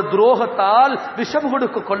 ஒருவர் துரோகத்தால் விஷம்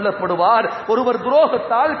கொடுக்க கொல்லப்படுவார், ஒருவர்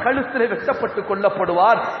துரோகத்தால் கழுத்திலே வெட்டப்பட்டு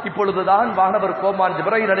கொல்லப்படுவார். இப்பொழுதுதான் வானவர் கோமான்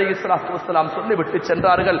ஜிப்ரீல் அலைஹிஸ்ஸலாத்து வஸ்ஸலாம் சொல்லிவிட்டு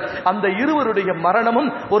சென்றார்கள், அந்த இருவருடைய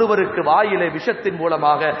மரணமும் ஒருவருக்கு வாயிலே விஷத்தின்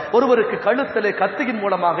மூலமாக, ஒருவருக்கு கழுத்திலே கத்தியின்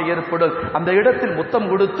மூலமாக ஏற்படும். அந்த இடத்தில் முத்தம்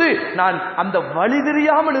கொடுத்து நான் அந்த வழி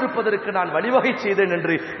தெரியாமல் இருப்பதற்கு நான் வழிவகை செய்தேன்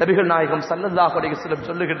என்று நபிகள் நாயகம் ஸல்லல்லாஹு அலைஹி வஸல்லம்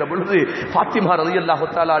சொல்லுகின்ற பொழுது ஃபாத்திமா ரலியல்லாஹு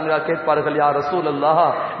தஆலா அன்ஹா கேட்பார்கள், யா ரசூலல்லாஹ்,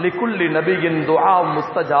 லிகுல்லி நபியின் துஆ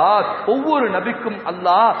முஸ்தஜாப், ஒவ்வொரு நபிக்கும்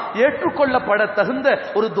அல்லாஹ் ஏற்றுக்கொள்ளப்பட தகுந்த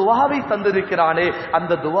ஒரு துஆவை தந்திருக்கிறானே,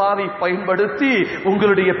 அந்த துஆவை பயன்படுத்தி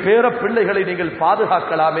உங்களுடைய பேர பிள்ளைகளை நீங்கள்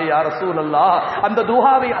பாதுகாக்கலாமே யா ரசூலல்லாஹ், அந்த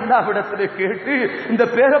துஆவை அல்லாஹ்விடத்திலே கேட்டு இந்த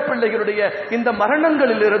பேரப்பிள்ளைகளுடைய இந்த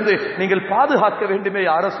மரணங்களிலிருந்து நீங்கள் பாதுகாக்க வேண்டுமே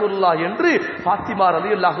யா ரசூலுல்லாஹ் என்று ஃபாத்திமா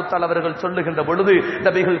ரலியல்லாஹு தஆலா அவர்கள் சொல்லுகின்ற பொழுது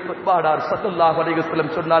நபிகள் பெருமானார் ஸல்லல்லாஹு அலைஹி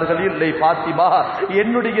வஸல்லம் சொன்னார்கள், இல்லை ஃபாத்திமா,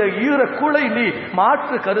 என்னுடைய ஈர குலை நீ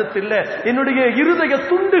மாற்று கருத்தில்லை, என்னுடைய இருதய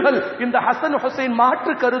துண்டுகள் இந்த ஹசன் ஹுசைன்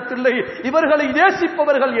மாற்று கருத்தில்லை. இவர்களை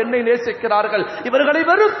நேசிப்பவர்கள் என்னை நேசிக்கிறார்கள், இவர்களை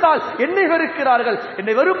வெறுத்தால் என்னை வெறுக்கிறார்கள்,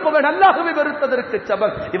 என்னை வெறுப்பவன் அல்லாஹ்வை வெறுத்ததற்கு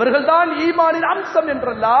சமம், இவர்கள் தான் ஈமானின் அம்சம்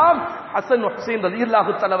என்றெல்லாம் ஹசன் ஹுசைன்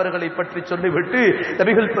ரலியல்லாஹு தஆலா அவர்களை பற்றி சொல்லிவிட்டு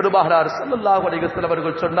நபிகள் பெருமானார் ஸல்லல்லாஹு அலைஹி வஸல்லம்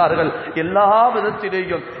அவர்கள் சொன்னார்கள், எல்லா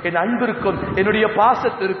விதத்திலேயும் என் அன்பிற்கும் என்னுடைய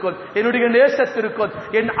பாசத்திற்கும் என்னுடைய நேசத்திற்கும்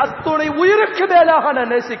என் அத்துணை உயிருக்கு மேலாக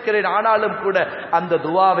நான் நேசிக்கிறேன். ஆனாலும் கூட அந்த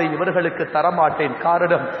துவாவை இவர்களுக்கு தரமாட்டேன்.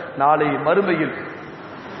 காரணம், நாளை மறுமையில்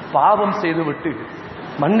பாவம் செய்துவிட்டு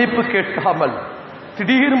மன்னிப்பு கேட்காமல்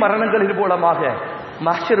திடீர் மரணங்களின் மூலமாக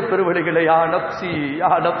மஹ்ஷர் பெருவெளிகளை யா நப்சி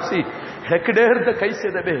யா நப்சி எனக்கு நேர்ந்த கை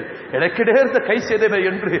செய்தவே எனக்கு நேர்ந்த கை செய்தவே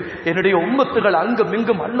என்று என்னுடைய உம்மத்துகள் அங்கும்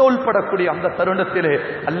இங்கும் அல்லோல்படக்கூடிய அந்த தருணத்திலே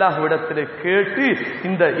அல்லாஹ்விடத்திலே கேட்டு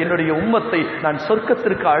இந்த என்னுடைய உம்மத்தை நான்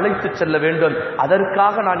சொர்க்கத்திற்கு அழைத்து செல்ல வேண்டும்,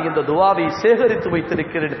 அதற்காக நான் இந்த துவாவை சேகரித்து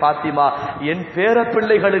வைத்திருக்கிறேன். பாத்திமா, என் பேர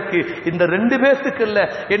பிள்ளைகளுக்கு இந்த 2 பேருக்கு இல்ல,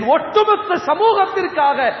 என் ஒட்டுமொத்த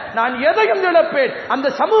சமூகத்திற்காக நான் எதையும் இழப்பேன்,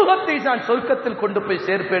 அந்த சமூகத்தை நான் சொர்க்கத்தில் கொண்டு போய்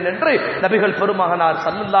சேர்ப்பேன் என்று நபிகள் பெருமகனார்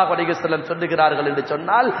ஸல்லல்லாஹு அலைஹி வஸல்லம் சொல்லுகிறார்கள். என்று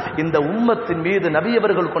சொன்னால் இந்த உம்மத்தின் மீது நபி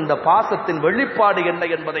அவர்கள் கொண்ட பாசத்தின் வெளிப்பாடு என்ன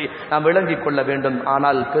என்பதை நாம் விளங்கிக் கொள்ள வேண்டும்.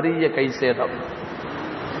 ஆனால் பெரிய கைசேதம்,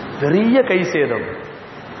 பெரிய கைசேதம்.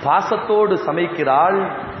 பாசத்தோடு சமைக்கிறாள்,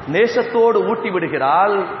 நேசத்தோடு ஊட்டி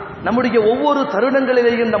விடுகிறாள், நம்முடைய ஒவ்வொரு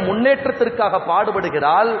தருணங்களிலேயும் நம் முன்னேற்றத்திற்காக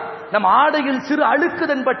பாடுபடுகிறாள். நம் ஆடையில் சிறு அழுக்கு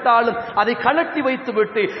தென்பட்டாலும் அதை கலட்டி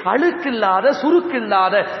வைத்துவிட்டு அழுக்கில்லாத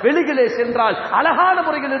சுருக்கில்லாத வெளியிலே சென்றால் அழகான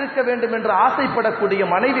முறையில் இருக்க வேண்டும் என்று ஆசைப்படக்கூடிய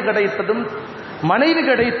மனைவி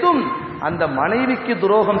கிடைத்தும் அந்த மனைவிக்கு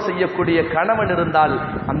துரோகம் செய்யக்கூடிய கணவன் இருந்தால்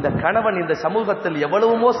அந்த கணவன் இந்த சமூகத்தில்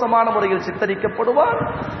எவ்வளவு மோசமான முறையில் சித்தரிக்கப்படுவான்,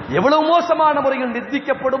 எவ்வளவு மோசமான முறையில்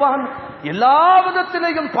நிந்திக்கப்படுவான். எல்லா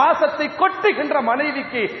விதத்திலேயும் பாசத்தை கொட்டுகின்ற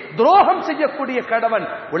மனைவிக்கு துரோகம் செய்யக்கூடிய கணவன்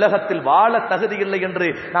உலகத்தில் வாழ தகுதியில்லை என்று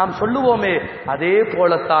நாம் சொல்லுவோமே, அதே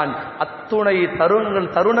போலத்தான் அத்துணை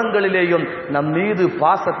தருணங்களிலேயும் நம் மீது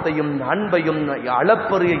பாசத்தையும் அன்பையும்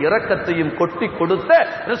அளப்பரிய இரக்கத்தையும் கொட்டி கொடுத்த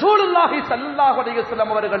ரசூலுல்லாஹி ஸல்லல்லாஹு அலைஹி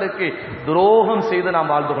வஸல்லம் அவர்களுக்கு துரோகம் செய்து நாம்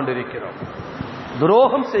வாழ்ந்து கொண்டிருக்கிறோம்,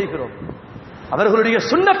 துரோகம் செய்கிறோம். அவர்களுடைய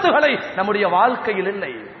சுன்னத்துகளை நம்முடைய வாழ்க்கையில்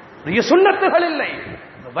இல்லை, சுன்னத்துகள் இல்லை.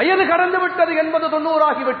 வயது கடந்து விட்டது, 80-90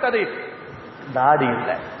 ஆகிவிட்டது, தாடி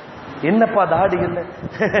இல்லை. என்னப்பா தாடி இல்லை?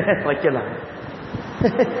 வைக்கலாம்.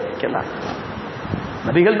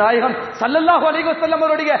 நபிகள் நாயகம் ஸல்லல்லாஹு அலைஹி வஸல்லம்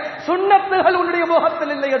அவருடைய சுன்னத்துகள் உன்னுடைய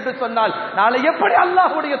முகத்தில் இல்லை என்று சொன்னால் நாளை எப்படி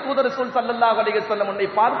அல்லாஹ்வுடைய தூதர் ரசூல் ஸல்லல்லாஹு அலைஹி வஸல்லம் உன்னை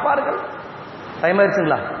பார்ப்பார்கள்? டைம்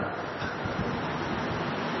ஆயிடுச்சுங்களா?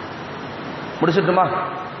 முடிச்சிட்டுமா?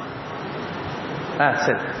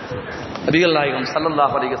 சரி. நபிகள் நாயகம்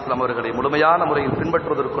ஸல்லல்லாஹு அலைஹி வஸல்லம் அவர்களை முழுமையான முறையில்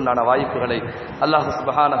பின்பற்றுவதற்குண்டான வாய்ப்புகளை அல்லாஹ்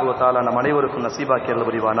சுப்ஹானஹு வ தஆலா நம் அனைவருக்கும் நசீபாக்கி அருள்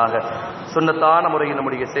புரிவானாக. சுன்னத்தான முறையில்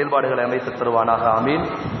நம்முடைய செயல்பாடுகளை அமைத்து தருவானாக. ஆமீன்.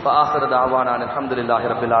 வ ஆகிரு தஅவானா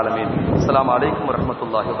அல்ஹம்துலில்லாஹி ரப்பில் ஆலமீன். அஸ்ஸலாமு அலைக்கும் வ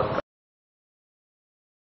ரஹ்மத்துல்லாஹி வ பரகாத்துஹு.